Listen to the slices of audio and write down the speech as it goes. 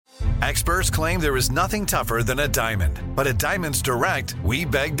Experts claim there is nothing tougher than a diamond. But at Diamonds Direct, we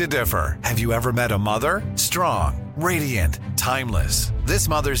beg to differ. Have you ever met a mother? Strong, radiant, timeless. This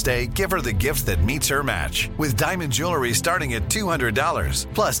Mother's Day, give her the gift that meets her match. With diamond jewelry starting at $200.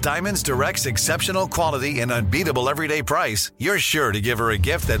 Plus Diamonds Direct's exceptional quality and unbeatable everyday price, you're sure to give her a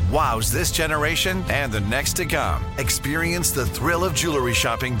gift that wows this generation and the next to come. Experience the thrill of jewelry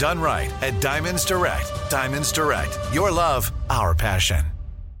shopping done right at Diamonds Direct. Diamonds Direct. Your love, our passion.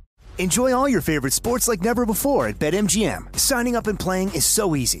 Enjoy all your favorite sports like never before at BetMGM. Signing up and playing is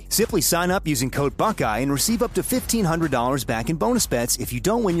so easy. Simply sign up using code Buckeye and receive up to $1,500 back in bonus bets if you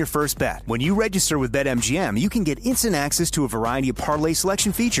don't win your first bet. When you register with BetMGM, you can get instant access to a variety of parlay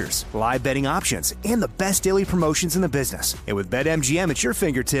selection features, live betting options, and the best daily promotions in the business. And with BetMGM at your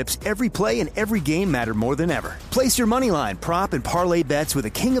fingertips, every play and every game matter more than ever. Place your moneyline, prop, and parlay bets with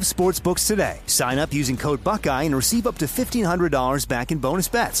the king of sportsbooks today. Sign up using code Buckeye and receive up to $1,500 back in bonus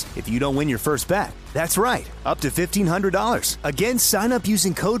bets if you don't win your first bet. That's right, up to $1,500. Again, sign up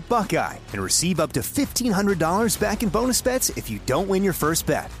using code Buckeye and receive up to $1,500 back in bonus bets if you don't win your first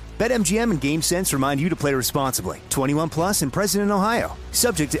bet. BetMGM and GameSense remind you to play responsibly. 21 plus and present in Ohio.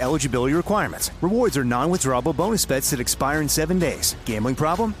 Subject to eligibility requirements. Rewards are non-withdrawable bonus bets that expire in 7 days. Gambling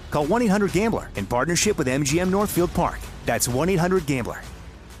problem? Call 1-800-GAMBLER in partnership with MGM Northfield Park. That's 1-800-GAMBLER.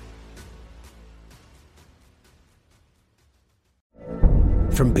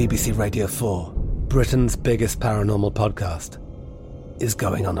 From BBC Radio 4, Britain's biggest paranormal podcast is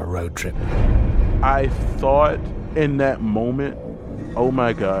going on a road trip. I thought in that moment, oh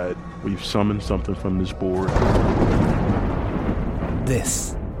my God, we've summoned something from this board.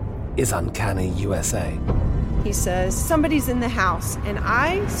 This is Uncanny USA. He says, somebody's in the house, and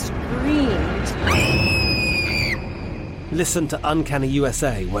I screamed. Listen to Uncanny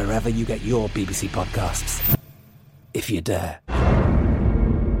USA wherever you get your BBC podcasts, if you dare.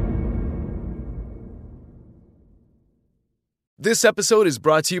 This episode is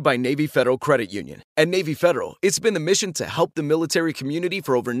brought to you by Navy Federal Credit Union. At Navy Federal, it's been the mission to help the military community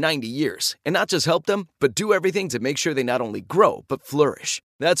for over 90 years. And not just help them, but do everything to make sure they not only grow, but flourish.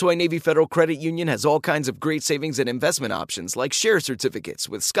 That's why Navy Federal Credit Union has all kinds of great savings and investment options like share certificates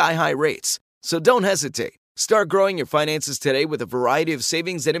with sky-high rates. So don't hesitate. Start growing your finances today with a variety of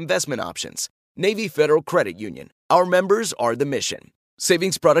savings and investment options. Navy Federal Credit Union. Our members are the mission.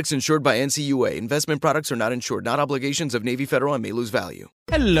 Savings products insured by NCUA. Investment products are not insured, not obligations of Navy Federal and may lose value.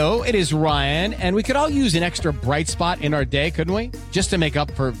 Hello, it is Ryan, and we could all use an extra bright spot in our day, couldn't we? Just to make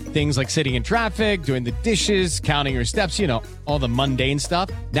up for things like sitting in traffic, doing the dishes, counting your steps, you know, all the mundane stuff.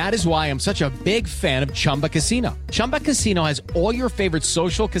 That is why I'm such a big fan of Chumba Casino. Chumba Casino has all your favorite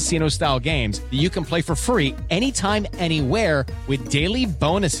social casino-style games that you can play for free anytime, anywhere with daily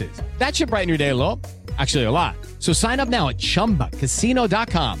bonuses. That should brighten your day a little. Actually, a lot. So sign up now at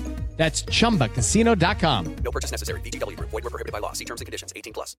ChumbaCasino.com. That's ChumbaCasino.com. No purchase necessary. VGW Group. Void where prohibited by law. See terms and conditions.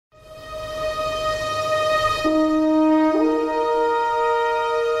 18 plus.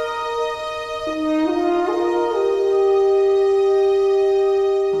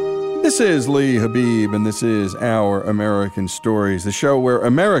 This is Lee Habib, and this is Our American Stories, the show where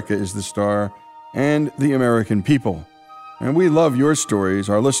America is the star and the American people. And we love your stories,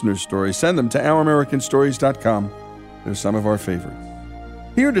 our listeners' stories. Send them to ouramericanstories.com. They're some of our favorites.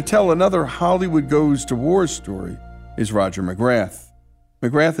 Here to tell another Hollywood Goes to War story is Roger McGrath.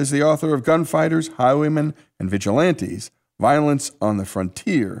 McGrath is the author of Gunfighters, Highwaymen, and Vigilantes, Violence on the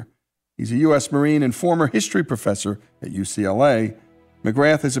Frontier. He's a U.S. Marine and former history professor at UCLA.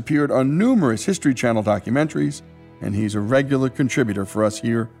 McGrath has appeared on numerous History Channel documentaries, and he's a regular contributor for us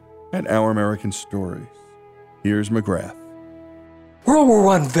here at Our American Stories. Here's McGrath. World War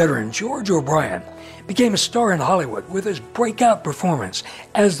I veteran George O'Brien became a star in Hollywood with his breakout performance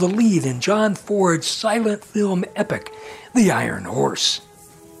as the lead in John Ford's silent film epic, The Iron Horse.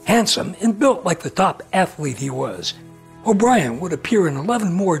 Handsome and built like the top athlete he was, O'Brien would appear in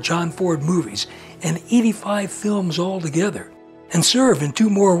 11 more John Ford movies and 85 films altogether, and serve in 2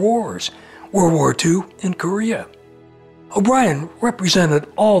 more wars, World War II and Korea. O'Brien represented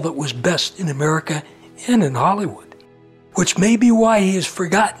all that was best in America and in Hollywood, which may be why he is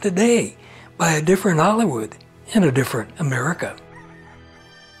forgotten today by a different Hollywood and a different America.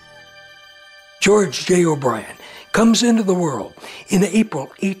 George J. O'Brien comes into the world in April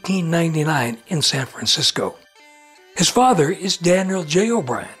 1899 in San Francisco. His father is Daniel J.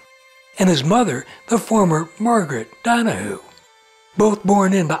 O'Brien, and his mother, the former Margaret Donahue, both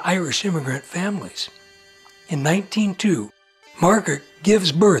born into Irish immigrant families. In 1902, Margaret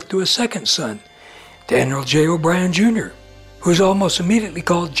gives birth to a second son, Daniel J. O'Brien Jr., who is almost immediately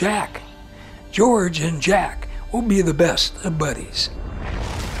called Jack. George and Jack will be the best of buddies.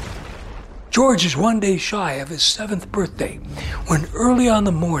 George is one day shy of his 7th birthday when early on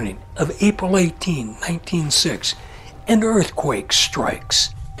the morning of April 18, 1906, an earthquake strikes.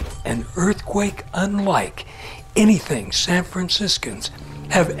 An earthquake unlike anything San Franciscans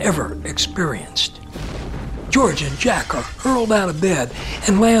have ever experienced. George and Jack are hurled out of bed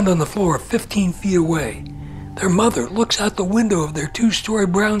and land on the floor 15 feet away. Their mother looks out the window of their 2-story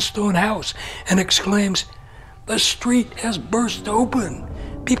brownstone house and exclaims, "The street has burst open.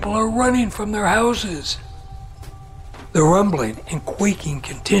 People are running from their houses." The rumbling and quaking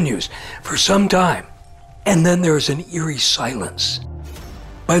continues for some time, and then there is an eerie silence.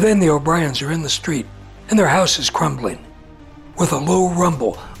 By then the O'Briens are in the street, and their house is crumbling. With a low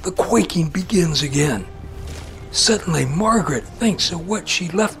rumble, the quaking begins again. Suddenly, Margaret thinks of what she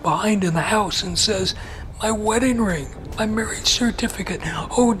left behind in the house and says, "My wedding ring, my marriage certificate,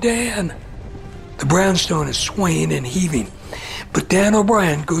 oh Dan." The brownstone is swaying and heaving, but Dan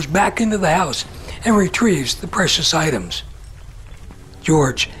O'Brien goes back into the house and retrieves the precious items.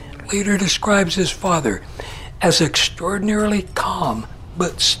 George later describes his father as extraordinarily calm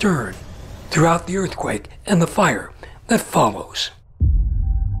but stern throughout the earthquake and the fire that follows.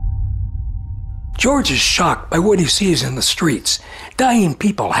 George is shocked by what he sees in the streets. Dying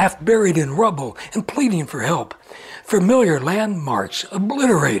people half buried in rubble and pleading for help. Familiar landmarks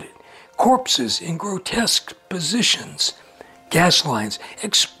obliterated. Corpses in grotesque positions. Gas lines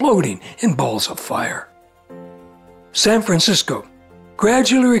exploding in balls of fire. San Francisco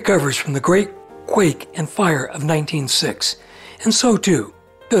gradually recovers from the great quake and fire of 1906, and so too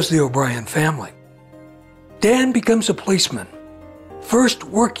does the O'Brien family. Dan becomes a policeman, first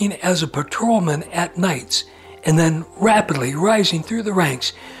working as a patrolman at nights, and then rapidly rising through the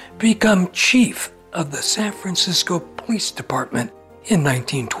ranks to become chief of the San Francisco Police Department in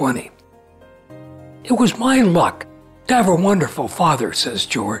 1920. "It was my luck to have a wonderful father," says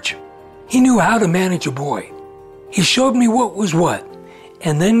George. "He knew how to manage a boy. He showed me what was what,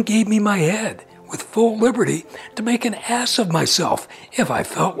 and then gave me my head with full liberty to make an ass of myself if I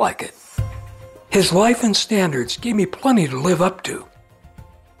felt like it. His life and standards gave me plenty to live up to.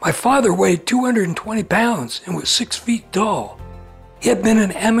 My father weighed 220 pounds and was 6 feet tall. He had been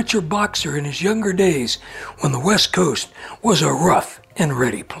an amateur boxer in his younger days when the West Coast was a rough and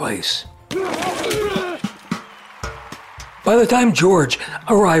ready place." By the time George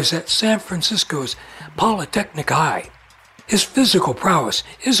arrives at San Francisco's Polytechnic High, his physical prowess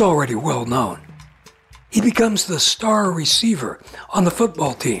is already well known. He becomes the star receiver on the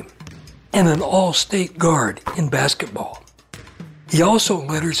football team and an all-state guard in basketball. He also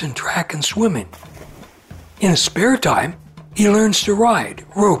leaders in track and swimming. In his spare time, he learns to ride,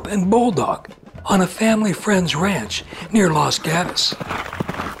 rope, and bulldog on a family friend's ranch near Los Gatos.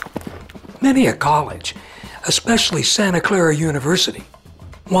 Many a college, especially Santa Clara University,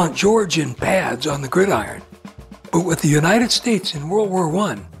 want George in pads on the gridiron. But with the United States in World War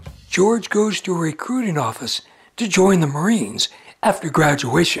I, George goes to a recruiting office to join the Marines after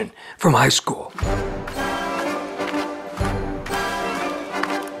graduation from high school.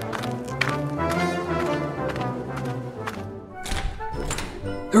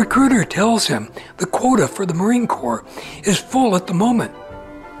 The recruiter tells him the quota for the Marine Corps is full at the moment,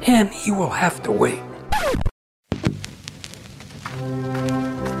 and he will have to wait.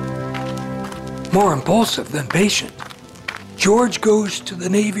 More impulsive than patient, George goes to the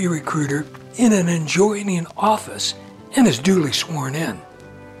Navy recruiter in an adjoining office and is duly sworn in.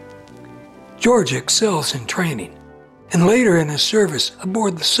 George excels in training, and later in his service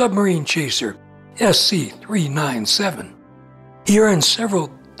aboard the submarine chaser SC-397. He earned several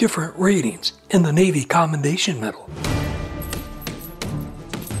different ratings in the Navy Commendation Medal.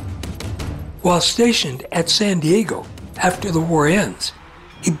 While stationed at San Diego after the war ends,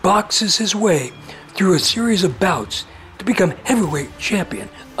 he boxes his way through a series of bouts to become heavyweight champion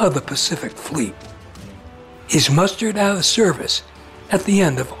of the Pacific Fleet. He's mustered out of service at the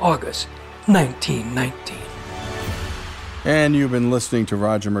end of August 1919. And you've been listening to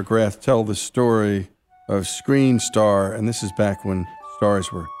Roger McGrath tell the story of Screen Star, and this is back when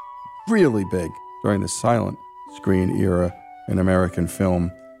stars were really big during the silent screen era in American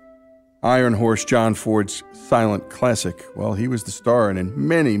film. Iron Horse, John Ford's silent classic. Well, he was the star, and in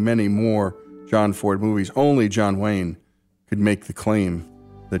many, many more John Ford movies, only John Wayne could make the claim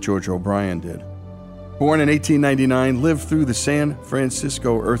that George O'Brien did. Born in 1899, lived through the San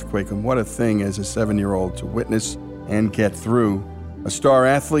Francisco earthquake, and what a thing as a 7-year-old to witness and get through. A star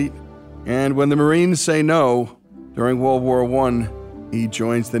athlete, and when the Marines say no during World War I, he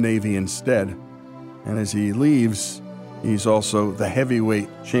joins the Navy instead. And as he leaves, he's also the heavyweight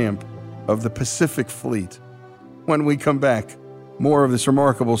champ of the Pacific Fleet. When we come back, more of this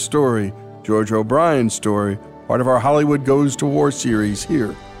remarkable story George O'Brien's story, part of our Hollywood Goes to War series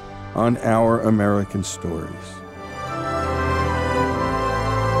here on Our American Stories.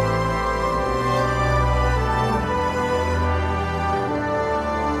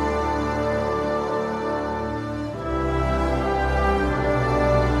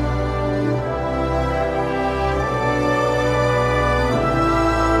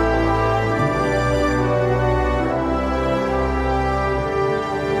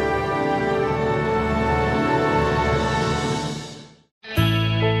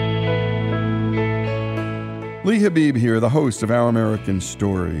 Lee Habib here, the host of Our American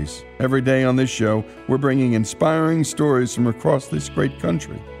Stories. Every day on this show, we're bringing inspiring stories from across this great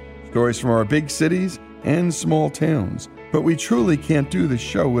country. Stories from our big cities and small towns. But we truly can't do this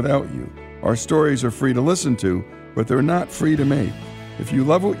show without you. Our stories are free to listen to, but they're not free to make. If you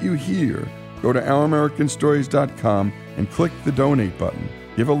love what you hear, go to OurAmericanStories.com and click the donate button.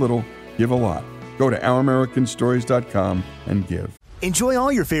 Give a little, give a lot. Go to OurAmericanStories.com and give. Enjoy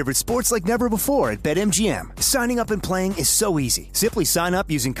all your favorite sports like never before at BetMGM. Signing up and playing is so easy. Simply sign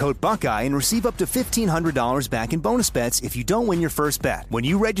up using code Buckeye and receive up to $1,500 back in bonus bets if you don't win your first bet. When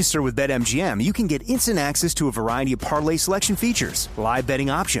you register with BetMGM, you can get instant access to a variety of parlay selection features, live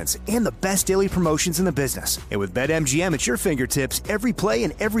betting options, and the best daily promotions in the business. And with BetMGM at your fingertips, every play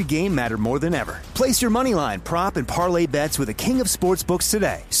and every game matter more than ever. Place your moneyline, prop, and parlay bets with the king of sportsbooks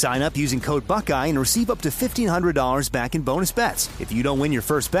today. Sign up using code Buckeye and receive up to $1,500 back in bonus bets if you don't win your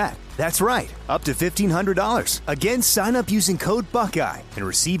first bet. That's right, up to $1,500. Again, sign up using code Buckeye and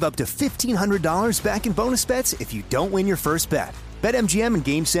receive up to $1,500 back in bonus bets if you don't win your first bet. BetMGM and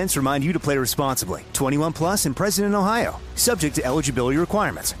GameSense remind you to play responsibly. 21 plus and present in Ohio. Subject to eligibility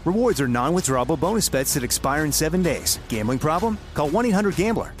requirements. Rewards are non-withdrawable bonus bets that expire in 7 days. Gambling problem? Call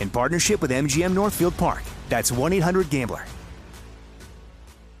 1-800-GAMBLER in partnership with MGM Northfield Park. That's 1-800-GAMBLER.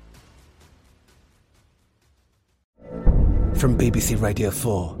 From BBC Radio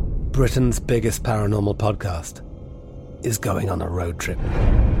 4, Britain's biggest paranormal podcast is going on a road trip.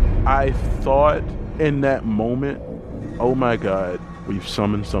 I thought in that moment, oh my God, we've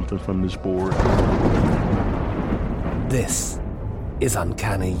summoned something from this board. This is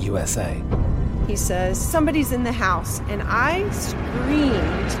Uncanny USA. He says, somebody's in the house, and I screamed.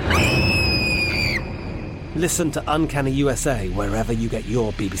 Listen to Uncanny USA wherever you get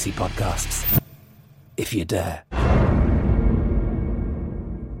your BBC podcasts, if you dare.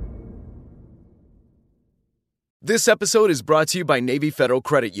 This episode is brought to you by Navy Federal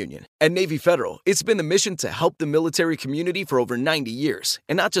Credit Union. At Navy Federal, it's been the mission to help the military community for over 90 years.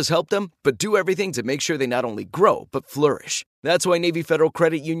 And not just help them, but do everything to make sure they not only grow, but flourish. That's why Navy Federal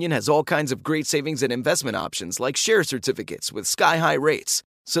Credit Union has all kinds of great savings and investment options like share certificates with sky-high rates.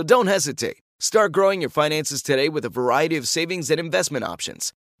 So don't hesitate. Start growing your finances today with a variety of savings and investment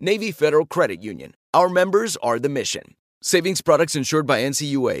options. Navy Federal Credit Union. Our members are the mission. Savings products insured by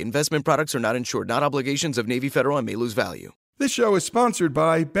NCUA. Investment products are not insured, not obligations of Navy Federal and may lose value. This show is sponsored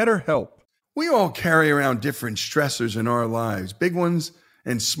by BetterHelp. We all carry around different stressors in our lives, big ones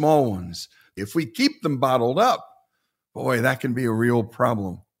and small ones. If we keep them bottled up, boy, that can be a real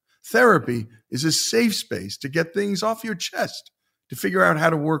problem. Therapy is a safe space to get things off your chest, to figure out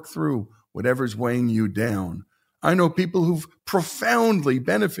how to work through whatever's weighing you down. I know people who've profoundly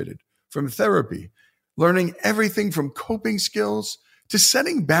benefited from therapy, learning everything from coping skills to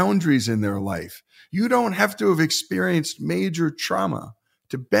setting boundaries in their life. You don't have to have experienced major trauma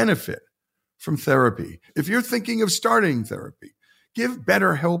to benefit from therapy. If you're thinking of starting therapy, give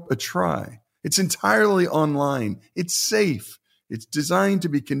BetterHelp a try. It's entirely online. It's safe. It's designed to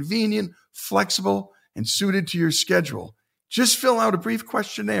be convenient, flexible, and suited to your schedule. Just fill out a brief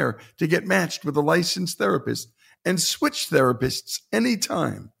questionnaire to get matched with a licensed therapist and switch therapists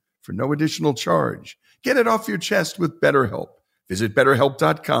anytime for no additional charge. Get it off your chest with BetterHelp. Visit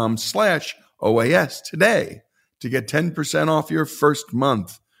BetterHelp.com/OAS today to get 10% off your first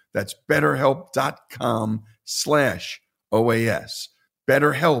month. That's BetterHelp.com/OAS.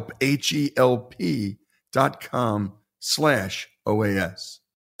 BetterHelp, HELP.com/OAS.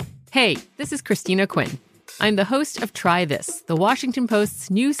 Hey, this is Christina Quinn. I'm the host of Try This, the Washington Post's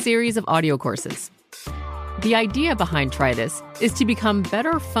new series of audio courses. The idea behind Try This is to become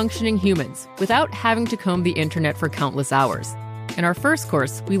better functioning humans without having to comb the internet for countless hours. In our first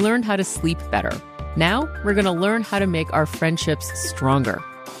course, we learned how to sleep better. Now, we're going to learn how to make our friendships stronger.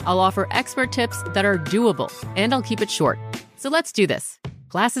 I'll offer expert tips that are doable, and I'll keep it short. So let's do this.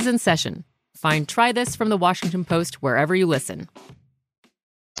 Class is in session. Find Try This from the Washington Post wherever you listen.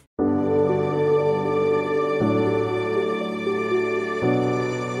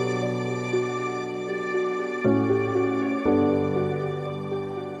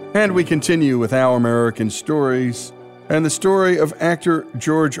 And we continue with Our American Stories and the story of actor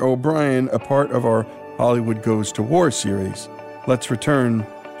George O'Brien, a part of our Hollywood Goes to War series. Let's return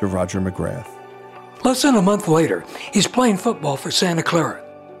to Roger McGrath. Less than a month later, he's playing football for Santa Clara,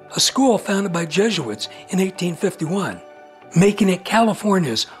 a school founded by Jesuits in 1851, making it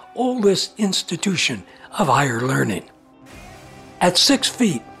California's oldest institution of higher learning. At 6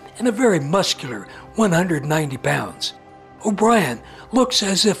 feet and a very muscular 190 pounds, O'Brien looks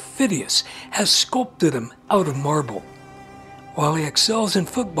as if Phidias has sculpted him out of marble. While he excels in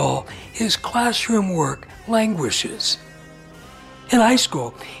football, his classroom work languishes. In high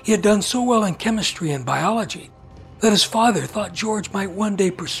school, he had done so well in chemistry and biology that his father thought George might one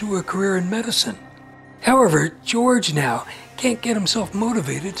day pursue a career in medicine. However, George now can't get himself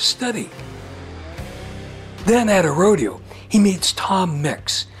motivated to study. Then at a rodeo, he meets Tom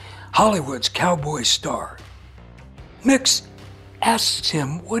Mix, Hollywood's cowboy star. Mix asks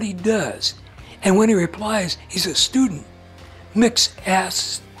him what he does, and when he replies he's a student, Mix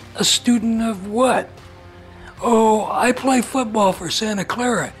asks, "A student of what?" "Oh, I play football for Santa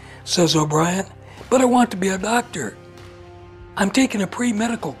Clara," says O'Brien, "but I want to be a doctor. I'm taking a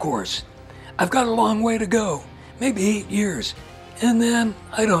pre-medical course. I've got a long way to go, maybe 8 years, and then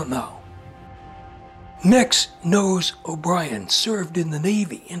I don't know." Mix knows O'Brien served in the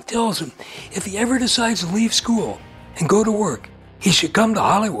Navy and tells him if he ever decides to leave school and go to work, he should come to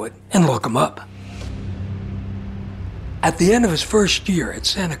Hollywood and look him up. At the end of his first year at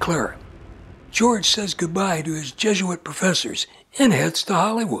Santa Clara, George says goodbye to his Jesuit professors and heads to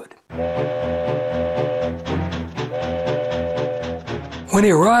Hollywood. When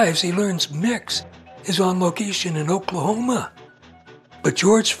he arrives, he learns Mix is on location in Oklahoma. But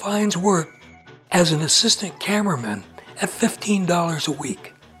George finds work as an assistant cameraman at $15 a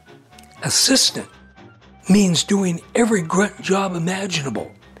week. Assistant means doing every grunt job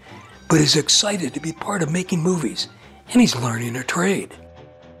imaginable, but he's excited to be part of making movies, and he's learning a trade.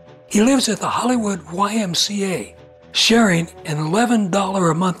 He lives at the Hollywood YMCA, sharing an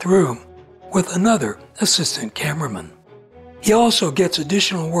 $11 a month room with another assistant cameraman. He also gets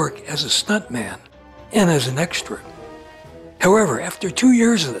additional work as a stuntman and as an extra. However, after 2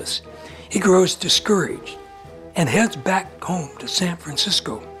 years of this, he grows discouraged and heads back home to San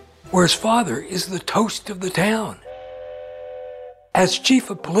Francisco, where his father is the toast of the town. As chief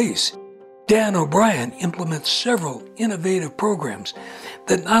of police, Dan O'Brien implements several innovative programs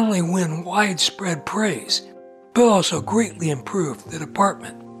that not only win widespread praise, but also greatly improve the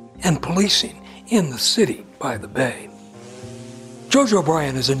department and policing in the city by the bay. George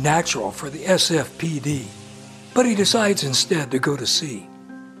O'Brien is a natural for the SFPD, but he decides instead to go to sea.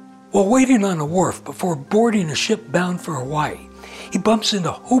 While waiting on a wharf before boarding a ship bound for Hawaii, he bumps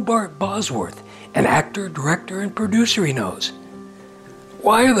into Hobart Bosworth, an actor, director, and producer he knows.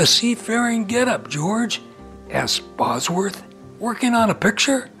 "Why the seafaring get-up, George?" asks Bosworth. "Working on a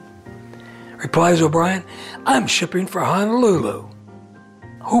picture?" Replies O'Brien, "I'm shipping for Honolulu."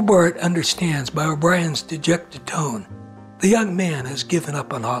 Hobart understands by O'Brien's dejected tone the young man has given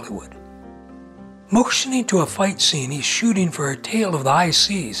up on Hollywood. Motioning to a fight scene he's shooting for A Tale of the High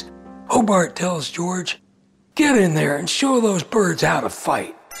Seas, Hobart tells George, "Get in there and show those birds how to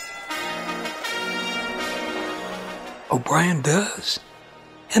fight." O'Brien does,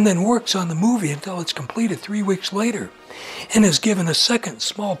 and then works on the movie until it's completed 3 weeks later, and is given a second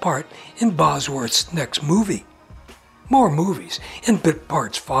small part in Bosworth's next movie. More movies and bit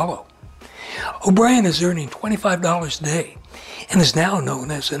parts follow. O'Brien is earning $25 a day and is now known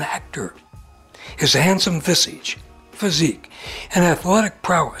as an actor. His handsome physique, and athletic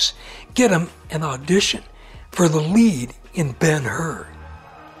prowess get him an audition for the lead in Ben-Hur.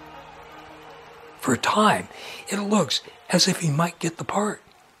 For a time, it looks as if he might get the part.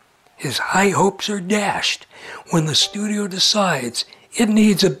 His high hopes are dashed when the studio decides it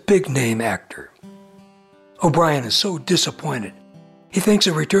needs a big-name actor. O'Brien is so disappointed, he thinks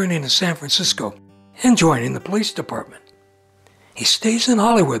of returning to San Francisco and joining the police department. He stays in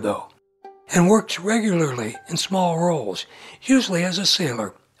Hollywood, though, and works regularly in small roles, usually as a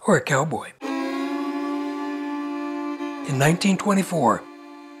sailor or a cowboy. In 1924,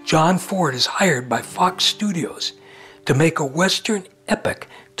 John Ford is hired by Fox Studios to make a Western epic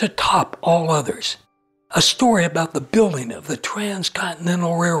to top all others, a story about the building of the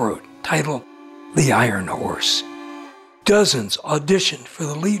Transcontinental Railroad titled The Iron Horse. Dozens auditioned for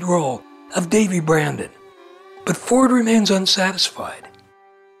the lead role of Davy Brandon, but Ford remains unsatisfied.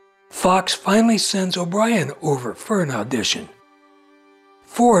 Fox finally sends O'Brien over for an audition.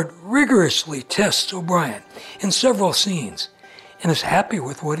 Ford rigorously tests O'Brien in several scenes and is happy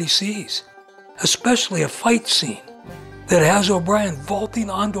with what he sees, especially a fight scene that has O'Brien vaulting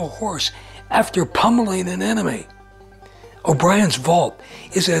onto a horse after pummeling an enemy. O'Brien's vault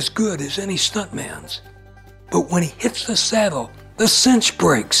is as good as any stuntman's. But when he hits the saddle, the cinch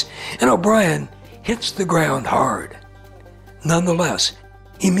breaks, and O'Brien hits the ground hard. Nonetheless,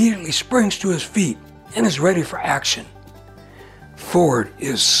 he immediately springs to his feet and is ready for action. Ford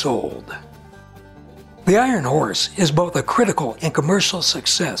is sold. The Iron Horse is both a critical and commercial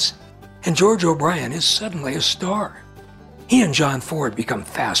success, and George O'Brien is suddenly a star. He and John Ford become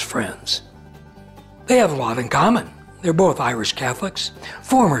fast friends. They have a lot in common. They're both Irish Catholics,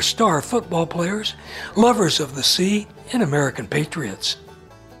 former star football players, lovers of the sea, and American patriots.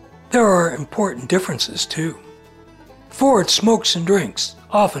 There are important differences, too. Ford smokes and drinks,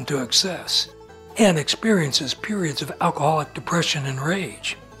 often to excess, and experiences periods of alcoholic depression and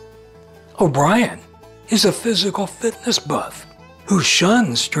rage. O'Brien is a physical fitness buff who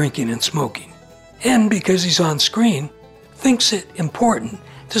shuns drinking and smoking, and because he's on screen, thinks it important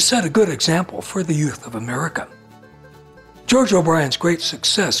to set a good example for the youth of America. George O'Brien's great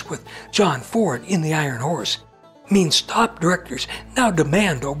success with John Ford in The Iron Horse means top directors now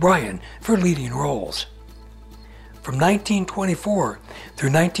demand O'Brien for leading roles. From 1924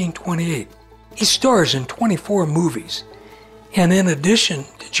 through 1928, he stars in 24 movies, and in addition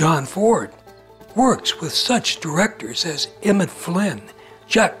to John Ford, works with such directors as Emmett Flynn,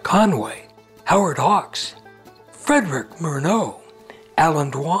 Jack Conway, Howard Hawks, Frederick Murnau,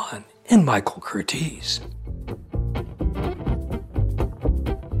 Alan Dwan, and Michael Curtiz.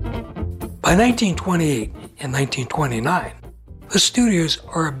 By 1928 and 1929, the studios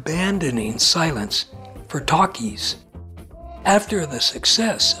are abandoning silence for talkies. After the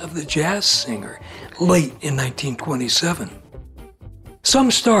success of The Jazz Singer late in 1927,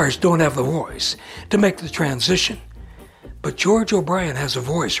 some stars don't have the voice to make the transition, but George O'Brien has a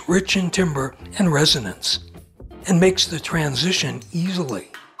voice rich in timbre and resonance, and makes the transition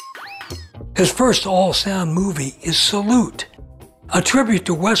easily. His first all-sound movie is Salute, a tribute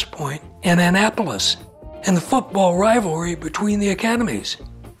to West Point and Annapolis, and the football rivalry between the academies.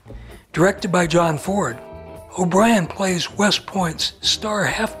 Directed by John Ford, O'Brien plays West Point's star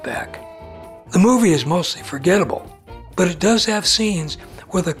halfback. The movie is mostly forgettable, but it does have scenes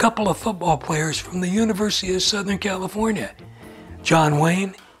with a couple of football players from the University of Southern California, John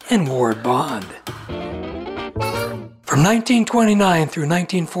Wayne and Ward Bond. From 1929 through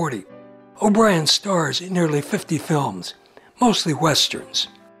 1940, O'Brien stars in nearly 50 films, mostly westerns.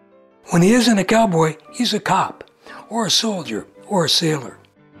 When he isn't a cowboy, he's a cop, or a soldier, or a sailor.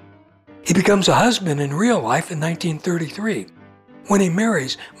 He becomes a husband in real life in 1933, when he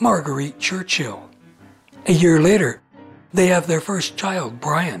marries Marguerite Churchill. A year later, they have their first child,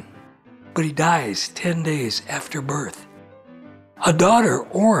 Brian, but he dies 10 days after birth. A daughter,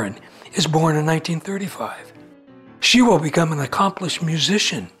 Orrin, is born in 1935. She will become an accomplished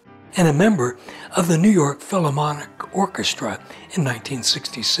musician and a member of the New York Philharmonic Orchestra in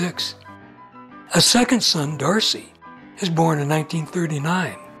 1966. A second son, Darcy, is born in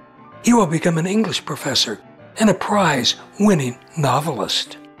 1939. He will become an English professor and a prize-winning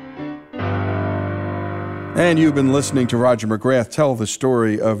novelist. And you've been listening to Roger McGrath tell the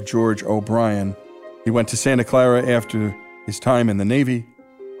story of George O'Brien. He went to Santa Clara after his time in the Navy,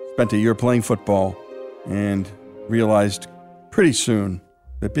 spent a year playing football, and realized pretty soon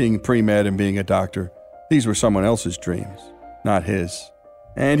that being pre-med and being a doctor, these were someone else's dreams, not his.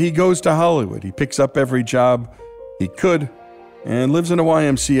 And he goes to Hollywood. He picks up every job he could and lives in a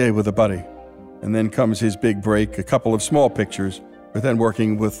YMCA with a buddy. And then comes his big break, a couple of small pictures, but then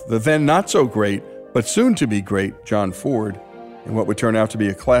working with the then not-so-great, but soon-to-be great John Ford in what would turn out to be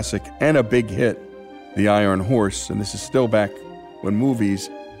a classic and a big hit, The Iron Horse. And this is still back when movies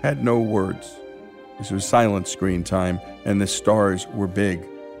had no words. This was silent screen time, and the stars were big.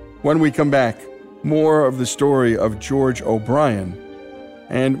 When we come back, more of the story of George O'Brien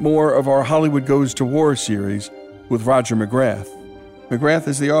and more of our Hollywood Goes to War series with Roger McGrath. McGrath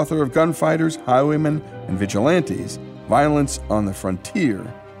is the author of Gunfighters, Highwaymen, and Vigilantes, Violence on the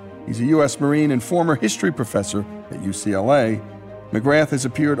Frontier. He's a U.S. Marine and former history professor at UCLA. McGrath has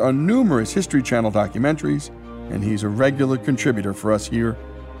appeared on numerous History Channel documentaries, and he's a regular contributor for us here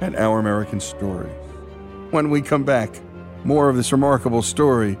at Our American Stories. When we come back, more of this remarkable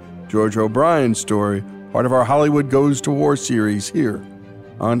story, George O'Brien's story, part of our Hollywood Goes to War series here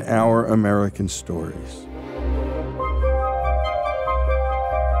on Our American Stories.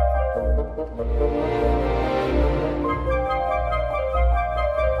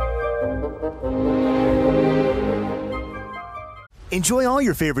 Enjoy all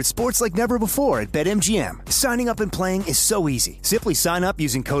your favorite sports like never before at BetMGM. Signing up and playing is so easy. Simply sign up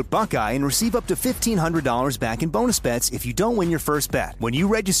using code Buckeye and receive up to $1,500 back in bonus bets if you don't win your first bet. When you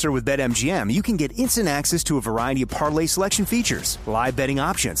register with BetMGM, you can get instant access to a variety of parlay selection features, live betting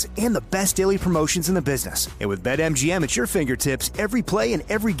options, and the best daily promotions in the business. And with BetMGM at your fingertips, every play and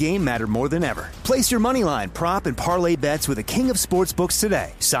every game matter more than ever. Place your moneyline, prop, and parlay bets with the king of sportsbooks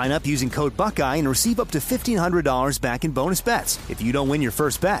today. Sign up using code Buckeye and receive up to $1,500 back in bonus bets if you don't win your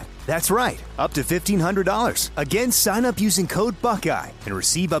first bet. That's right, up to $1,500. Again, sign up using code Buckeye and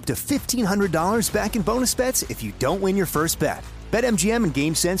receive up to $1,500 back in bonus bets if you don't win your first bet. BetMGM and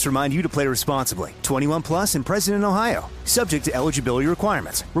GameSense remind you to play responsibly. 21 plus and present in Ohio. Subject to eligibility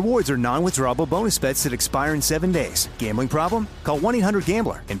requirements. Rewards are non-withdrawable bonus bets that expire in 7 days. Gambling problem? Call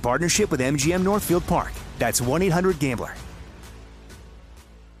 1-800-GAMBLER in partnership with MGM Northfield Park. That's 1-800-GAMBLER.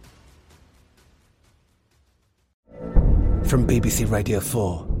 From BBC Radio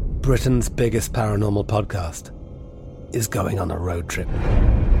 4, Britain's biggest paranormal podcast is going on a road trip.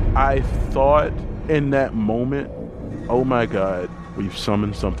 I thought in that moment, oh my God, we've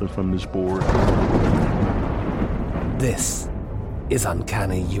summoned something from this board. This is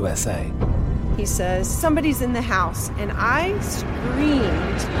Uncanny USA. He says, somebody's in the house, and I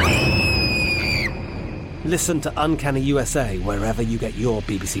screamed. Listen to Uncanny USA wherever you get your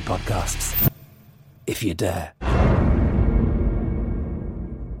BBC podcasts, if you dare.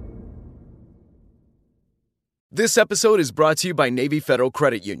 This episode is brought to you by Navy Federal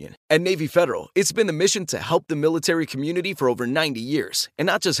Credit Union. At Navy Federal, it's been the mission to help the military community for over 90 years. And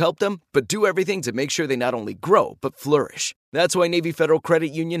not just help them, but do everything to make sure they not only grow, but flourish. That's why Navy Federal Credit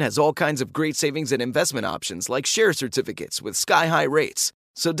Union has all kinds of great savings and investment options like share certificates with sky-high rates.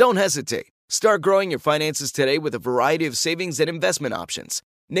 So don't hesitate. Start growing your finances today with a variety of savings and investment options.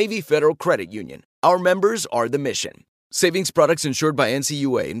 Navy Federal Credit Union. Our members are the mission. Savings products insured by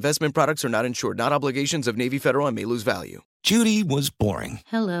NCUA. Investment products are not insured, not obligations of Navy Federal and may lose value. Judy was boring.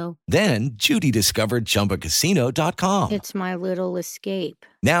 Hello. Then Judy discovered ChumbaCasino.com. It's my little escape.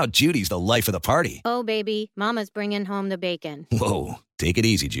 Now Judy's the life of the party. Oh, baby, mama's bringing home the bacon. Whoa, take it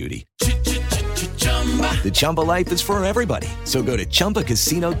easy, Judy. The Chumba life is for everybody. So go to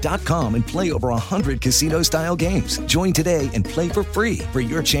ChumbaCasino.com and play over 100 casino-style games. Join today and play for free for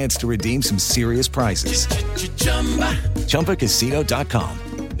your chance to redeem some serious prizes. ChumbaCasino.com.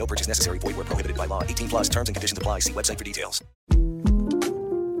 No purchase necessary. Void where prohibited by law. 18 plus terms and conditions apply. See website for details.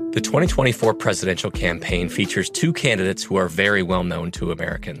 The 2024 presidential campaign features two candidates who are very well known to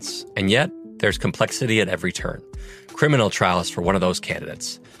Americans. And yet, there's complexity at every turn. Criminal trials for one of those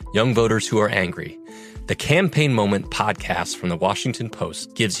candidates. Young voters who are angry. The Campaign Moment podcast from the Washington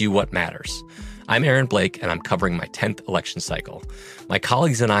Post gives you what matters. I'm Aaron Blake, and I'm covering my 10th election cycle. My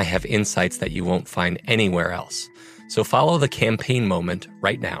colleagues and I have insights that you won't find anywhere else. So follow The Campaign Moment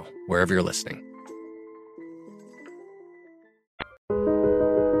right now, wherever you're listening.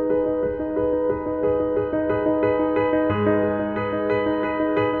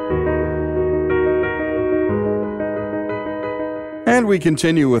 And we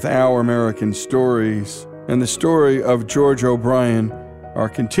continue with Our American Stories and the story of George O'Brien, our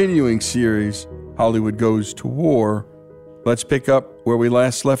continuing series, Hollywood Goes to War. Let's pick up where we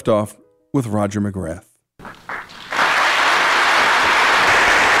last left off with Roger McGrath.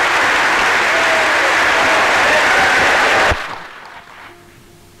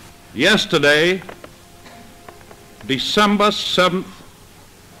 Yesterday, December 7th,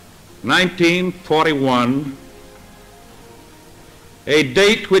 1941, a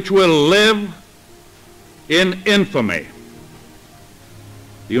date which will live in infamy.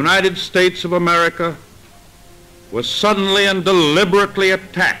 The United States of America was suddenly and deliberately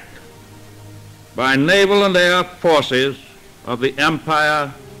attacked by naval and air forces of the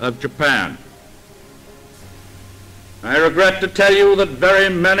Empire of Japan. I regret to tell you that very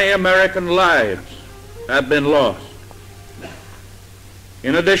many American lives have been lost.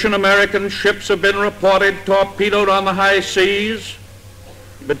 In addition, American ships have been reported torpedoed on the high seas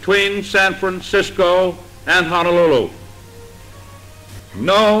between San Francisco and Honolulu.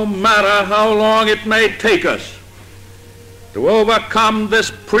 No matter how long it may take us to overcome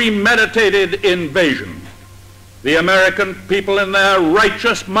this premeditated invasion, the American people in their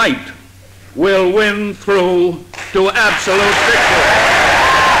righteous might will win through to absolute victory.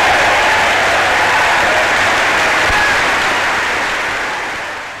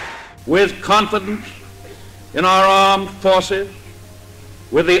 With confidence in our armed forces,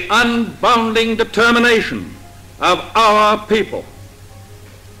 with the unbounding determination of our people,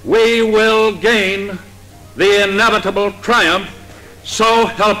 we will gain the inevitable triumph, so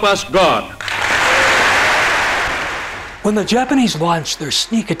help us God. When the Japanese launched their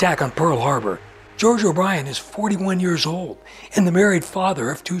sneak attack on Pearl Harbor, George O'Brien is 41 years old and the married father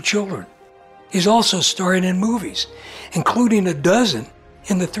of 2 children. He's also starring in movies, including a dozen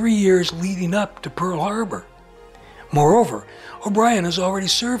in the 3 years leading up to Pearl Harbor. Moreover, O'Brien has already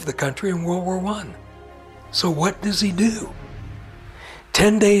served the country in World War I. So what does he do?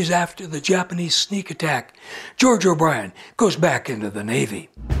 10 days after the Japanese sneak attack, George O'Brien goes back into the Navy.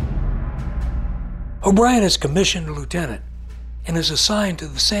 O'Brien is commissioned a lieutenant and is assigned to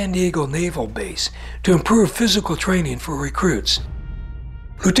the San Diego Naval Base to improve physical training for recruits.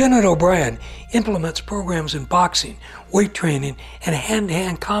 Lieutenant O'Brien implements programs in boxing, weight training, and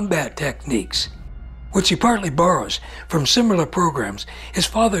hand-to-hand combat techniques, which he partly borrows from similar programs his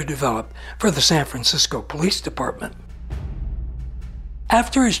father developed for the San Francisco Police Department.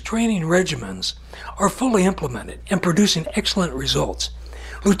 After his training regimens are fully implemented and producing excellent results,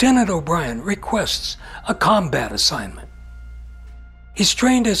 Lieutenant O'Brien requests a combat assignment. He's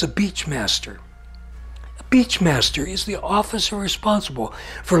trained as a beachmaster. A beachmaster is the officer responsible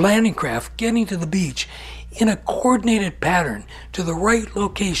for landing craft getting to the beach in a coordinated pattern to the right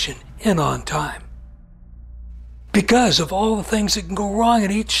location and on time. Because of all the things that can go wrong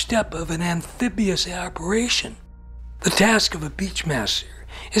at each step of an amphibious operation, the task of a beachmaster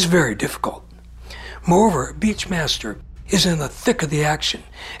is very difficult. Moreover, a beachmaster is in the thick of the action,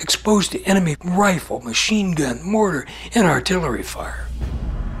 exposed to enemy rifle, machine gun, mortar, and artillery fire.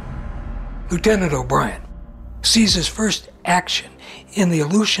 Lieutenant O'Brien sees his first action in the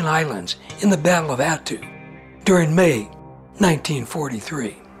Aleutian Islands in the Battle of Attu during May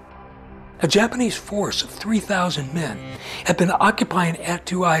 1943. A Japanese force of 3,000 men had been occupying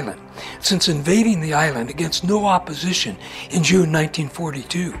Attu Island since invading the island against no opposition in June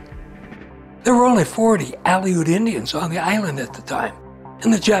 1942. There were only 40 Aleut Indians on the island at the time,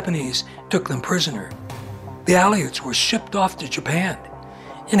 and the Japanese took them prisoner. The Aleuts were shipped off to Japan,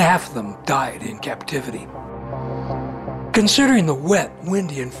 and half of them died in captivity. Considering the wet,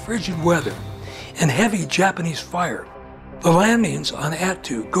 windy, and frigid weather and heavy Japanese fire, the landings on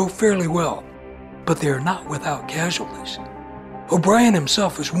Attu go fairly well, but they are not without casualties. O'Brien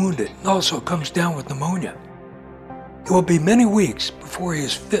himself is wounded and also comes down with pneumonia. It will be many weeks before he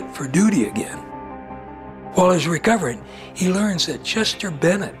is fit for duty again. While he's recovering, he learns that Chester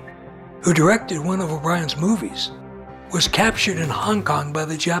Bennett, who directed one of O'Brien's movies, was captured in Hong Kong by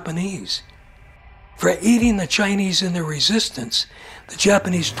the Japanese. For aiding the Chinese in their resistance, the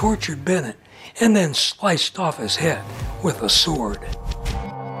Japanese tortured Bennett and then sliced off his head with a sword.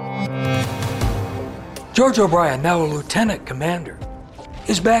 George O'Brien, now a lieutenant commander,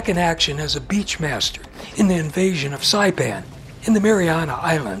 is back in action as a beachmaster in the invasion of Saipan in the Mariana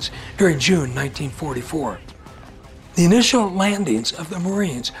Islands during June 1944. The initial landings of the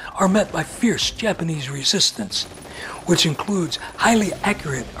Marines are met by fierce Japanese resistance, which includes highly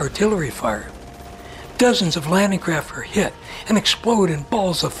accurate artillery fire. Dozens of landing craft are hit and explode in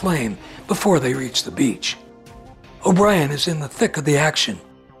balls of flame before they reach the beach. O'Brien is in the thick of the action,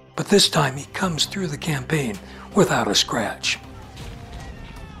 but this time he comes through the campaign without a scratch.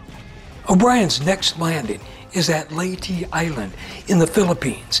 O'Brien's next landing is at Leyte Island in the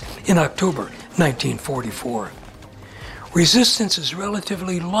Philippines in October 1944. Resistance is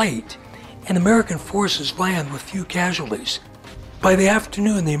relatively light, and American forces land with few casualties. By the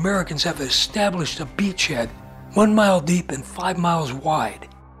afternoon, the Americans have established a beachhead 1 mile deep and 5 miles wide.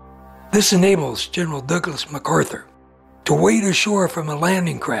 This enables General Douglas MacArthur to wade ashore from a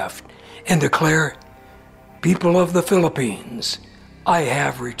landing craft and declare, "People of the Philippines, I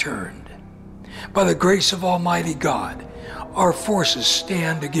have returned. By the grace of Almighty God, our forces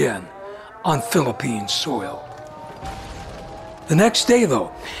stand again on Philippine soil." The next day,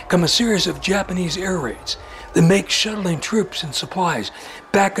 though, come a series of Japanese air raids that make shuttling troops and supplies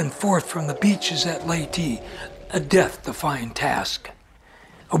back and forth from the beaches at Leyte a death-defying task.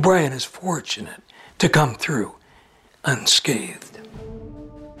 O'Brien is fortunate to come through unscathed.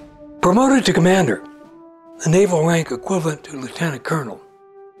 Promoted to commander, the naval rank equivalent to lieutenant colonel,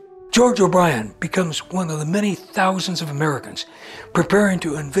 George O'Brien becomes one of the many thousands of Americans preparing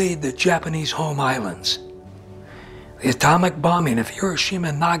to invade the Japanese home islands. The atomic bombing of Hiroshima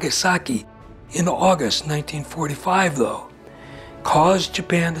and Nagasaki in August 1945, though, caused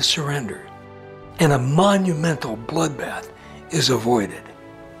Japan to surrender, and a monumental bloodbath is avoided.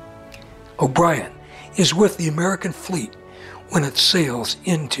 O'Brien is with the American fleet when it sails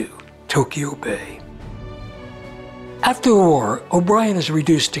into Tokyo Bay. After the war, O'Brien is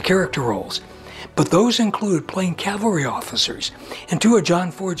reduced to character roles, but those include playing cavalry officers in 2 of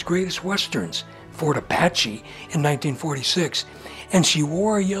John Ford's greatest westerns, Fort Apache in 1946, and She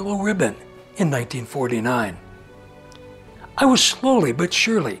Wore a Yellow Ribbon in 1949. I was slowly but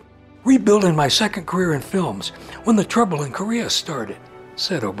surely rebuilding my second career in films when the trouble in Korea started,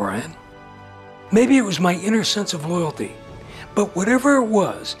 said O'Brien. Maybe it was my inner sense of loyalty, but whatever it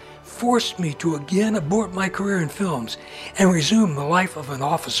was forced me to again abort my career in films and resume the life of an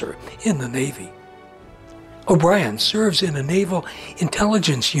officer in the Navy. O'Brien serves in a naval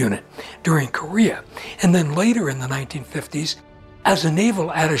intelligence unit during Korea and then later in the 1950s as a naval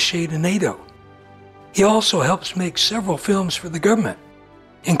attaché to NATO. He also helps make several films for the government,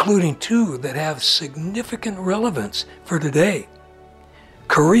 including two that have significant relevance for today: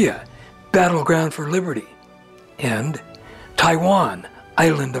 Korea, Battleground for Liberty, and Taiwan,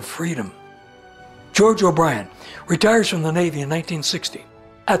 Island of Freedom. George O'Brien retires from the Navy in 1960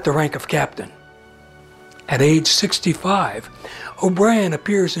 at the rank of captain. At age 65, O'Brien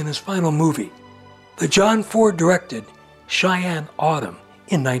appears in his final movie, the John Ford-directed Cheyenne Autumn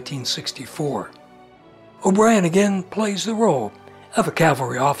in 1964. O'Brien again plays the role of a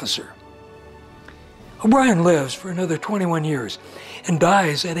cavalry officer. O'Brien lives for another 21 years and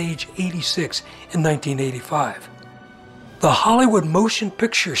dies at age 86 in 1985. The Hollywood motion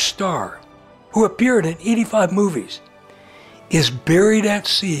picture star, who appeared in 85 movies, is buried at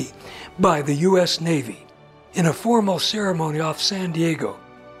sea by the U.S. Navy in a formal ceremony off San Diego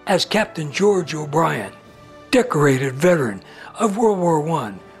as Captain George O'Brien, decorated veteran of World War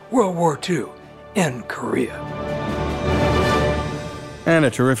I, World War II, and Korea. And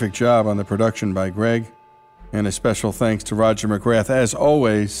a terrific job on the production by Greg. And a special thanks to Roger McGrath, as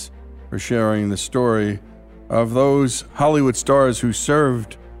always, for sharing the story of those Hollywood stars who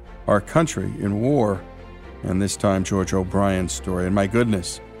served our country in war. And this time, George O'Brien's story. And my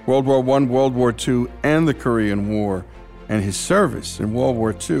goodness, World War I, World War II, and the Korean War, and his service in World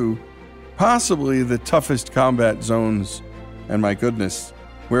War II, possibly the toughest combat zones. And my goodness,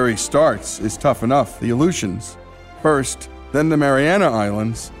 where he starts is tough enough. The Aleutians first, then the Mariana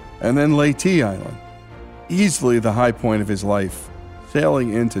Islands, and then Leyte Island. Easily the high point of his life,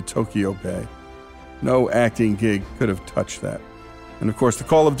 sailing into Tokyo Bay. No acting gig could have touched that. And of course, the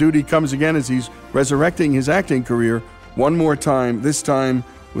call of duty comes again as he's resurrecting his acting career one more time, this time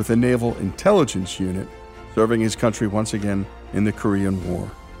with a naval intelligence unit, serving his country once again in the Korean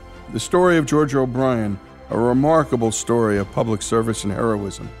War. The story of George O'Brien, a remarkable story of public service and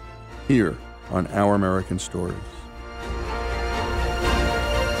heroism, here on Our American Stories.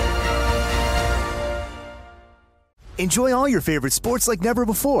 Enjoy all your favorite sports like never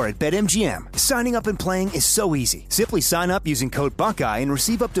before at BetMGM. Signing up and playing is so easy. Simply sign up using code Buckeye and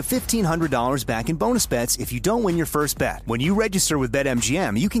receive up to $1,500 back in bonus bets if you don't win your first bet. When you register with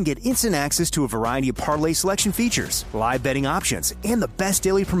BetMGM, you can get instant access to a variety of parlay selection features, live betting options, and the best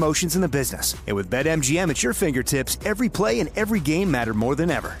daily promotions in the business. And with BetMGM at your fingertips, every play and every game matter more than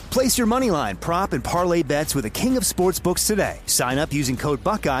ever. Place your moneyline, prop, and parlay bets with the king of sportsbooks today. Sign up using code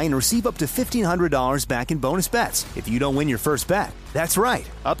Buckeye and receive up to $1,500 back in bonus bets if you don't win your first bet. That's right,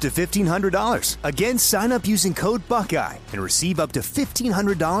 up to $1,500. Again, sign up using code Buckeye and receive up to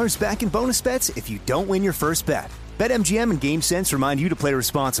 $1,500 back in bonus bets if you don't win your first bet. BetMGM and GameSense remind you to play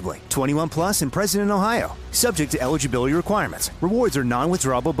responsibly. 21 plus and present in Ohio. Subject to eligibility requirements. Rewards are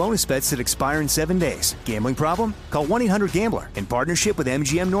non-withdrawable bonus bets that expire in 7 days. Gambling problem? Call 1-800-GAMBLER in partnership with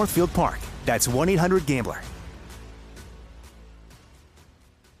MGM Northfield Park. That's 1-800-GAMBLER.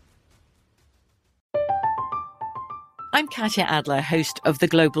 I'm Katya Adler, host of The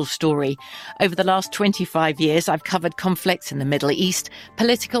Global Story. Over the last 25 years, I've covered conflicts in the Middle East,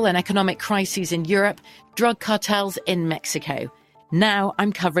 political and economic crises in Europe, drug cartels in Mexico. Now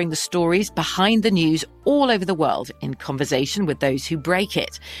I'm covering the stories behind the news all over the world in conversation with those who break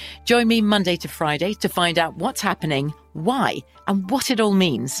it. Join me Monday to Friday to find out what's happening, why, and what it all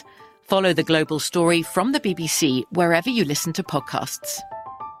means. Follow The Global Story from the BBC wherever you listen to podcasts.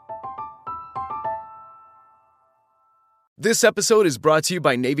 This episode is brought to you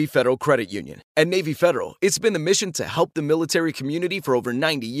by Navy Federal Credit Union. At Navy Federal, it's been the mission to help the military community for over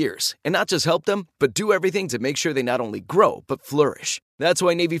 90 years. And not just help them, but do everything to make sure they not only grow, but flourish. That's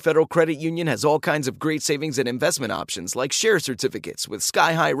why Navy Federal Credit Union has all kinds of great savings and investment options like share certificates with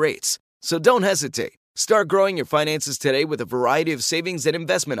sky-high rates. So don't hesitate. Start growing your finances today with a variety of savings and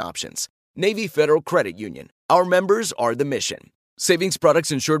investment options. Navy Federal Credit Union. Our members are the mission. Savings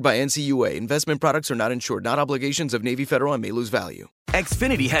products insured by NCUA. Investment products are not insured, not obligations of Navy Federal and may lose value.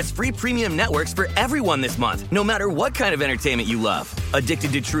 Xfinity has free premium networks for everyone this month, no matter what kind of entertainment you love.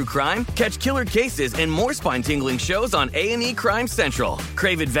 Addicted to true crime? Catch killer cases and more spine-tingling shows on A&E Crime Central.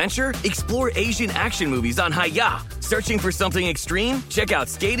 Crave adventure? Explore Asian action movies on Hi-YAH. Searching for something extreme? Check out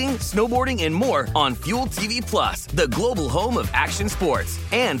skating, snowboarding, and more on Fuel TV Plus, the global home of action sports.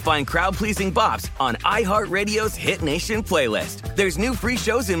 And find crowd-pleasing bops on iHeartRadio's Hit Nation playlist. There's new free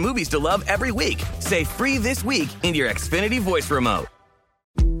shows and movies to love every week. Say free this week in your Xfinity voice remote.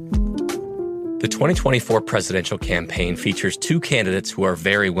 The 2024 presidential campaign features two candidates who are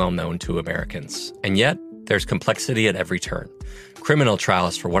very well known to Americans. And yet, there's complexity at every turn. Criminal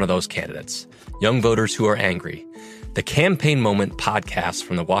trials for one of those candidates. Young voters who are angry. The Campaign Moment podcast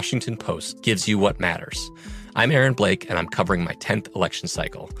from the Washington Post gives you what matters. I'm Aaron Blake, and I'm covering my 10th election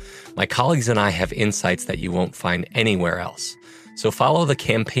cycle. My colleagues and I have insights that you won't find anywhere else. So follow the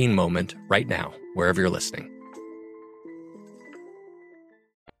Campaign Moment right now, wherever you're listening.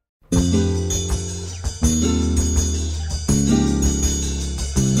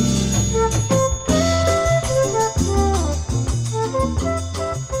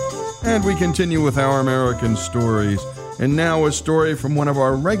 And we continue with Our American Stories. And now a story from one of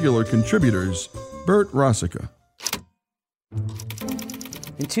our regular contributors, Bert Rosica.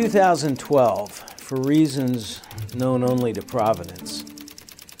 In 2012, for reasons known only to Providence,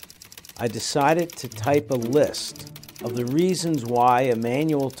 I decided to type a list of the reasons why a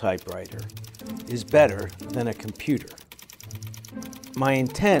manual typewriter is better than a computer. My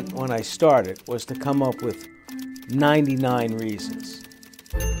intent when I started was to come up with 99 reasons.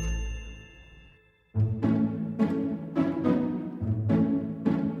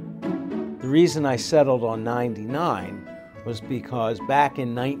 The reason I settled on 99 was because back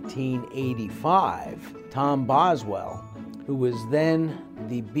in 1985, Tom Boswell, who was then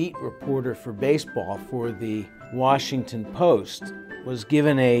the beat reporter for baseball for the Washington Post, was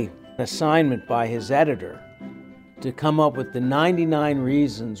given an assignment by his editor to come up with the 99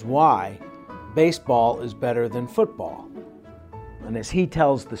 reasons why baseball is better than football. And as he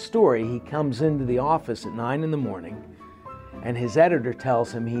tells the story, he comes into the office at 9 in the morning, and his editor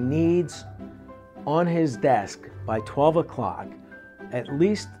tells him he needs on his desk by 12 o'clock at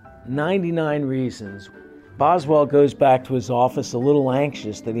least 99 reasons. Boswell goes back to his office a little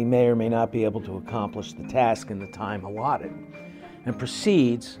anxious that he may or may not be able to accomplish the task in the time allotted, and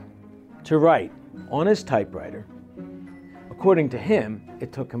proceeds to write on his typewriter. According to him,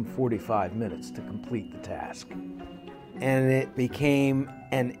 it took him 45 minutes to complete the task. And it became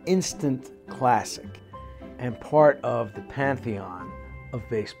an instant classic and part of the pantheon of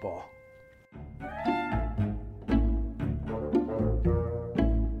baseball.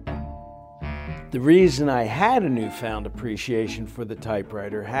 The reason I had a newfound appreciation for the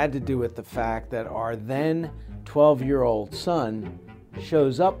typewriter had to do with the fact that our then 12-year-old son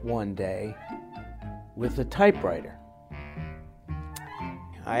shows up one day with a typewriter.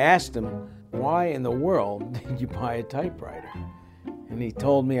 I asked him, "Why in the world did you buy a typewriter?" And he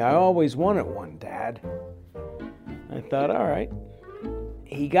told me, "I always wanted one, Dad." I thought, all right.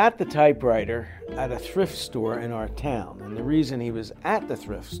 He got the typewriter at a thrift store in our town, and the reason he was at the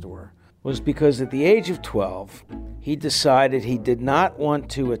thrift store was because at the age of 12, he decided he did not want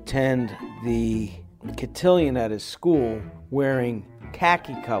to attend the cotillion at his school wearing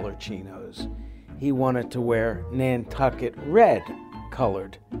khaki-colored chinos. He wanted to wear Nantucket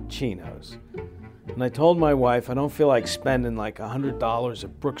red-colored chinos. And I told my wife, I don't feel like spending like $100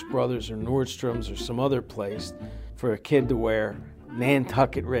 at Brooks Brothers or Nordstrom's or some other place for a kid to wear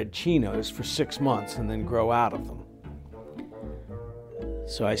Nantucket red chinos for 6 months and then grow out of them.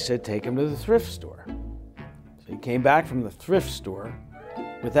 So I said, take him to the thrift store. So he came back from the thrift store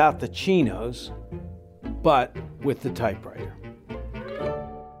without the chinos, but with the typewriter.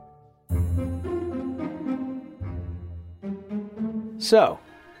 So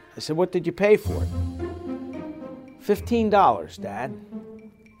I said, what did you pay for it? $15, Dad.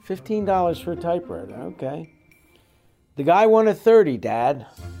 $15 for a typewriter, okay. The guy wanted $30, Dad,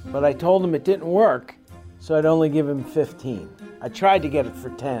 but I told him it didn't work, so I'd only give him $15. I tried to get it for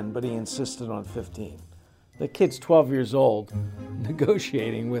 $10, but he insisted on $15. The kid's 12 years old,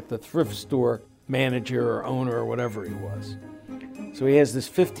 negotiating with the thrift store manager or owner or whatever he was. So he has this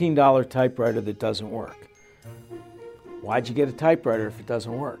 $15 typewriter that doesn't work. Why'd you get a typewriter if it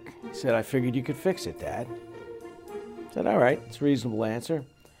doesn't work? He said, I figured you could fix it, Dad. I said, all right, it's a reasonable answer.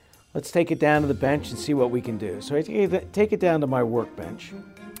 Let's take it down to the bench and see what we can do. So I take it down to my workbench.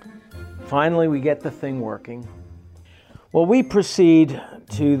 Finally, we get the thing working. Well, we proceed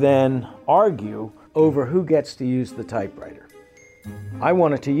to then argue over who gets to use the typewriter. I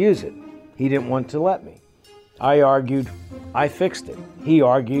wanted to use it. He didn't want to let me. I argued, I fixed it. He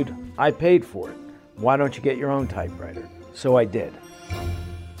argued, I paid for it. Why don't you get your own typewriter? So I did.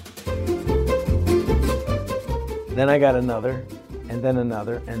 Then I got another and then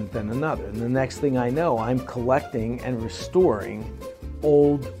another, and then another. And the next thing I know, I'm collecting and restoring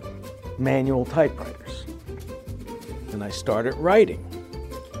old manual typewriters. And I started writing.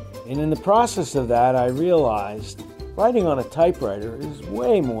 And in the process of that, I realized writing on a typewriter is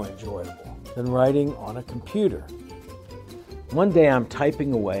way more enjoyable than writing on a computer. One day I'm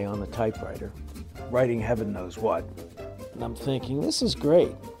typing away on the typewriter, writing heaven knows what, and I'm thinking, this is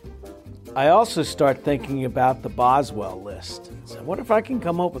great. I also start thinking about the Boswell list. So what if I can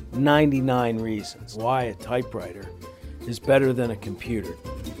come up with 99 reasons why a typewriter is better than a computer?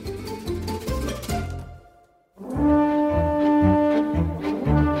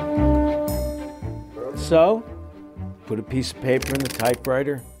 So, put a piece of paper in the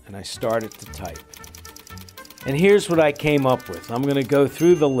typewriter, and I started to type. And here's what I came up with. I'm going to go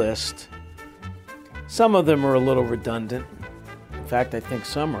through the list. Some of them are a little redundant. In fact, I think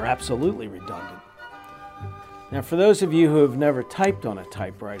some are absolutely redundant. Now, for those of you who have never typed on a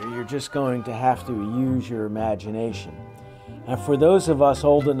typewriter, you're just going to have to use your imagination. And for those of us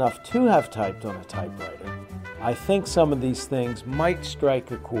old enough to have typed on a typewriter, I think some of these things might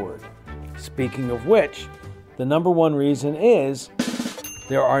strike a chord. Speaking of which, the number one reason is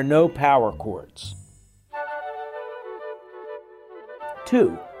there are no power cords.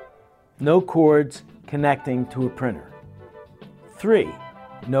 2, no cords connecting to a printer. 3,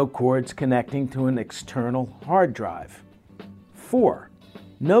 no cords connecting to an external hard drive. 4,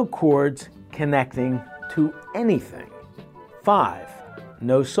 no cords connecting to anything. 5,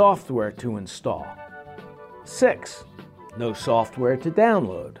 no software to install. 6, no software to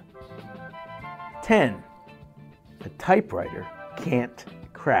download. 10, a typewriter can't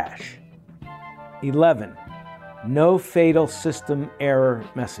crash. 11, no fatal system error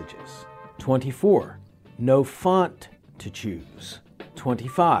messages. 24, no font to choose.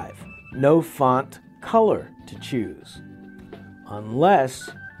 25, no font color to choose, unless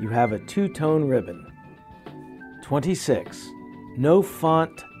you have a two-tone ribbon. 26, no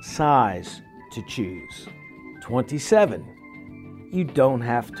font size to choose. 27, you don't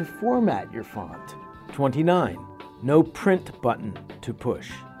have to format your font. 29, no print button to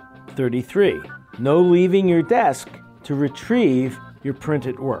push. 33, no leaving your desk to retrieve your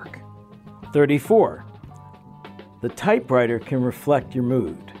printed work. 34, the typewriter can reflect your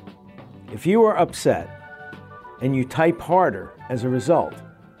mood. If you are upset and you type harder as a result,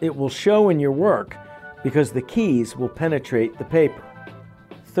 it will show in your work because the keys will penetrate the paper.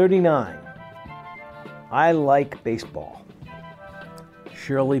 39, I like baseball.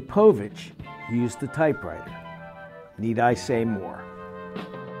 Shirley Povich used the typewriter. Need I say more?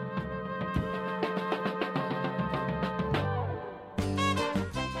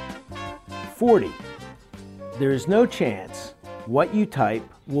 "40. There is no chance what you type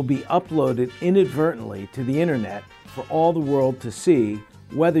will be uploaded inadvertently to the internet for all the world to see,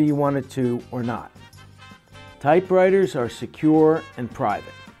 whether you want it to or not. Typewriters are secure and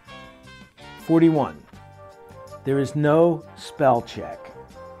private. 41. There is no spell check.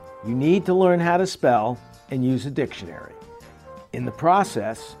 You need to learn how to spell and use a dictionary. In the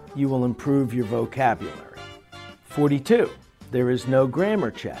process, you will improve your vocabulary. 42. There is no grammar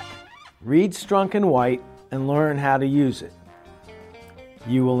check. Read Strunk and White and learn how to use it.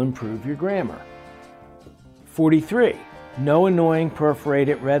 You will improve your grammar. 43. No annoying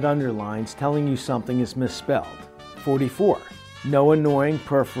perforated red underlines telling you something is misspelled. 44. No annoying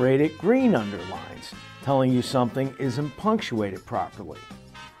perforated green underlines telling you something isn't punctuated properly.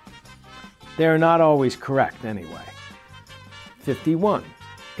 They are not always correct anyway. 51.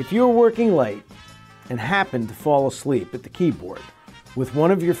 If you are working late and happen to fall asleep at the keyboard with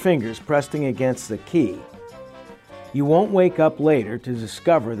one of your fingers pressing against the key, you won't wake up later to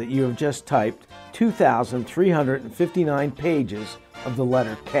discover that you have just typed 2,359 pages of the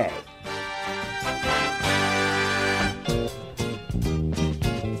letter K.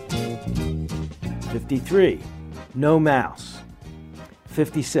 "53. No mouse.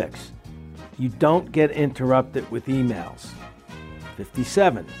 56. You don't get interrupted with emails.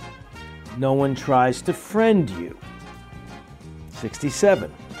 57. No one tries to friend you.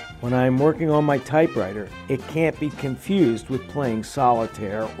 67. When I am working on my typewriter, it can't be confused with playing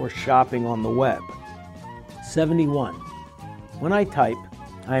solitaire or shopping on the web. 71. When I type,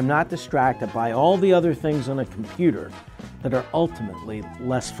 I am not distracted by all the other things on a computer that are ultimately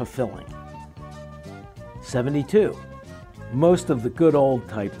less fulfilling. 72. Most of the good old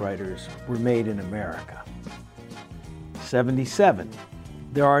typewriters were made in America. 77.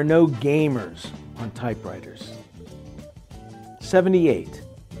 There are no gamers on typewriters. 78.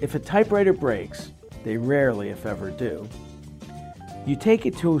 If a typewriter breaks, they rarely, if ever, do, you take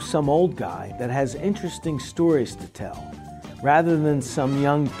it to some old guy that has interesting stories to tell, rather than some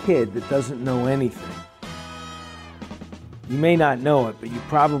young kid that doesn't know anything. You may not know it, but you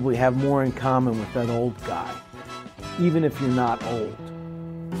probably have more in common with that old guy, even if you're not old.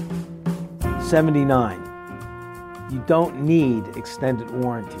 79. You don't need extended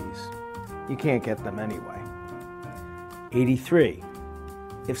warranties. You can't get them anyway. 83.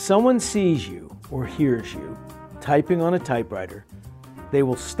 If someone sees you or hears you typing on a typewriter, they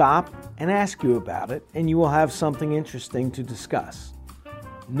will stop and ask you about it, and you will have something interesting to discuss.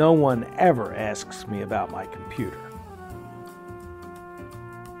 No one ever asks me about my computer.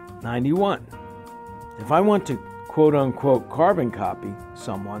 91. If I want to quote-unquote carbon copy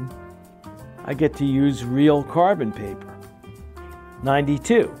someone, I get to use real carbon paper.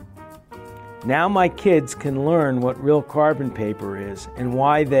 92. Now my kids can learn what real carbon paper is and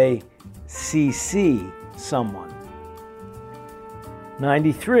why they CC someone.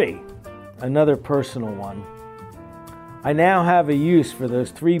 93. Another personal one. I now have a use for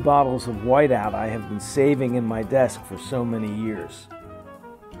those 3 bottles of whiteout I have been saving in my desk for so many years.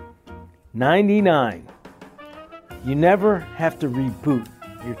 99. You never have to reboot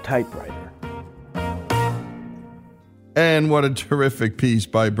your typewriter. And what a terrific piece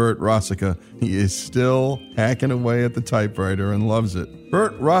by Bert Rosica. He is still hacking away at the typewriter and loves it.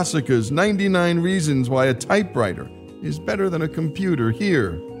 Bert Rosica's 99 Reasons Why a Typewriter is Better Than a Computer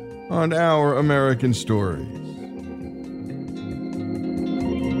here on Our American Stories.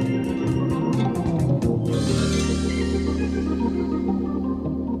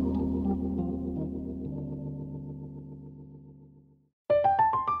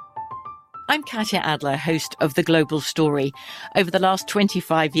 I'm Katya Adler, host of The Global Story. Over the last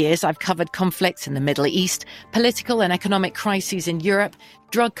 25 years, I've covered conflicts in the Middle East, political and economic crises in Europe,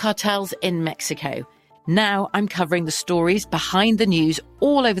 drug cartels in Mexico. Now I'm covering the stories behind the news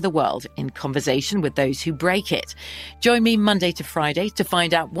all over the world in conversation with those who break it. Join me Monday to Friday to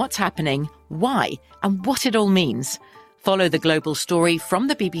find out what's happening, why, and what it all means. Follow The Global Story from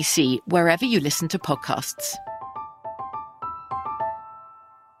the BBC wherever you listen to podcasts.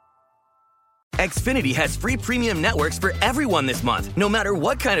 Xfinity has free premium networks for everyone this month, no matter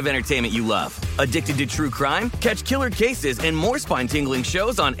what kind of entertainment you love. Addicted to true crime? Catch killer cases and more spine-tingling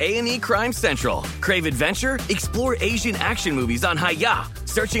shows on A&E Crime Central. Crave adventure? Explore Asian action movies on Hi-YAH.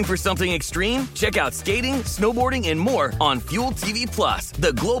 Searching for something extreme? Check out skating, snowboarding, and more on Fuel TV Plus,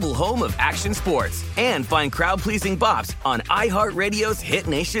 the global home of action sports. And find crowd-pleasing bops on iHeartRadio's Hit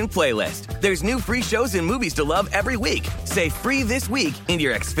Nation playlist. There's new free shows and movies to love every week. Say free this week in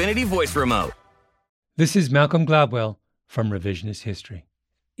your Xfinity voice remote. This is Malcolm Gladwell from Revisionist History.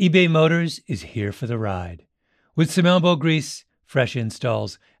 eBay Motors is here for the ride. With some elbow grease, fresh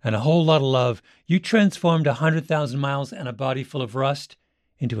installs, and a whole lot of love, you transformed 100,000 miles and a body full of rust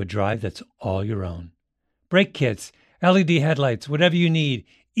into a drive that's all your own. Brake kits, LED headlights, whatever you need,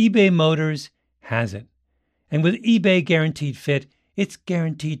 eBay Motors has it. And with eBay Guaranteed Fit, it's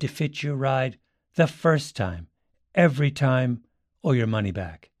guaranteed to fit your ride the first time, every time, or your money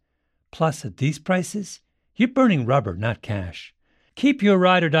back. Plus, at these prices, you're burning rubber, not cash. Keep your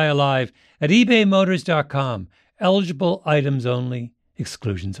ride or die alive at ebaymotors.com. Eligible items only.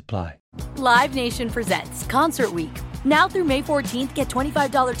 Exclusions apply. Live Nation presents Concert Week. Now through May 14th, get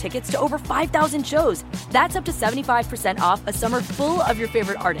 $25 tickets to over 5,000 shows. That's up to 75% off a summer full of your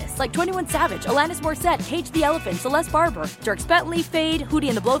favorite artists like 21 Savage, Alanis Morissette, Cage the Elephant, Celeste Barber, Dierks Bentley, Fade, Hootie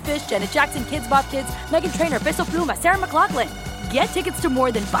and the Blowfish, Janet Jackson, Kidz Bop Kids, Meghan Trainor, Bissell Pluma, Sarah McLachlan. Get tickets to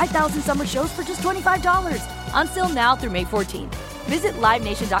more than 5,000 summer shows for just $25. Until now through May 14th. Visit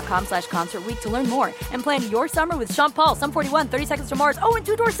LiveNation.com/Concert Week to learn more and plan your summer with Sean Paul, Sum 41, 30 Seconds to Mars, and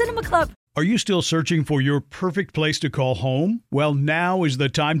Two Door Cinema Club. Are you still searching for your perfect place to call home? Well, now is the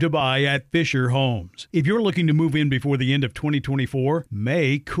time to buy at Fisher Homes. If you're looking to move in before the end of 2024,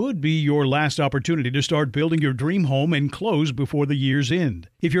 May could be your last opportunity to start building your dream home and close before the year's end.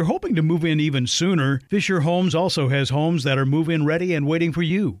 If you're hoping to move in even sooner, Fisher Homes also has homes that are move-in ready and waiting for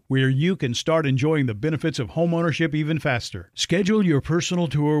you, where you can start enjoying the benefits of homeownership even faster. Schedule your personal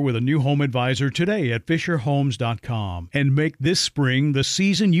tour with a new home advisor today at FisherHomes.com and make this spring the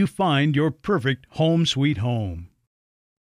season you find your perfect home sweet home.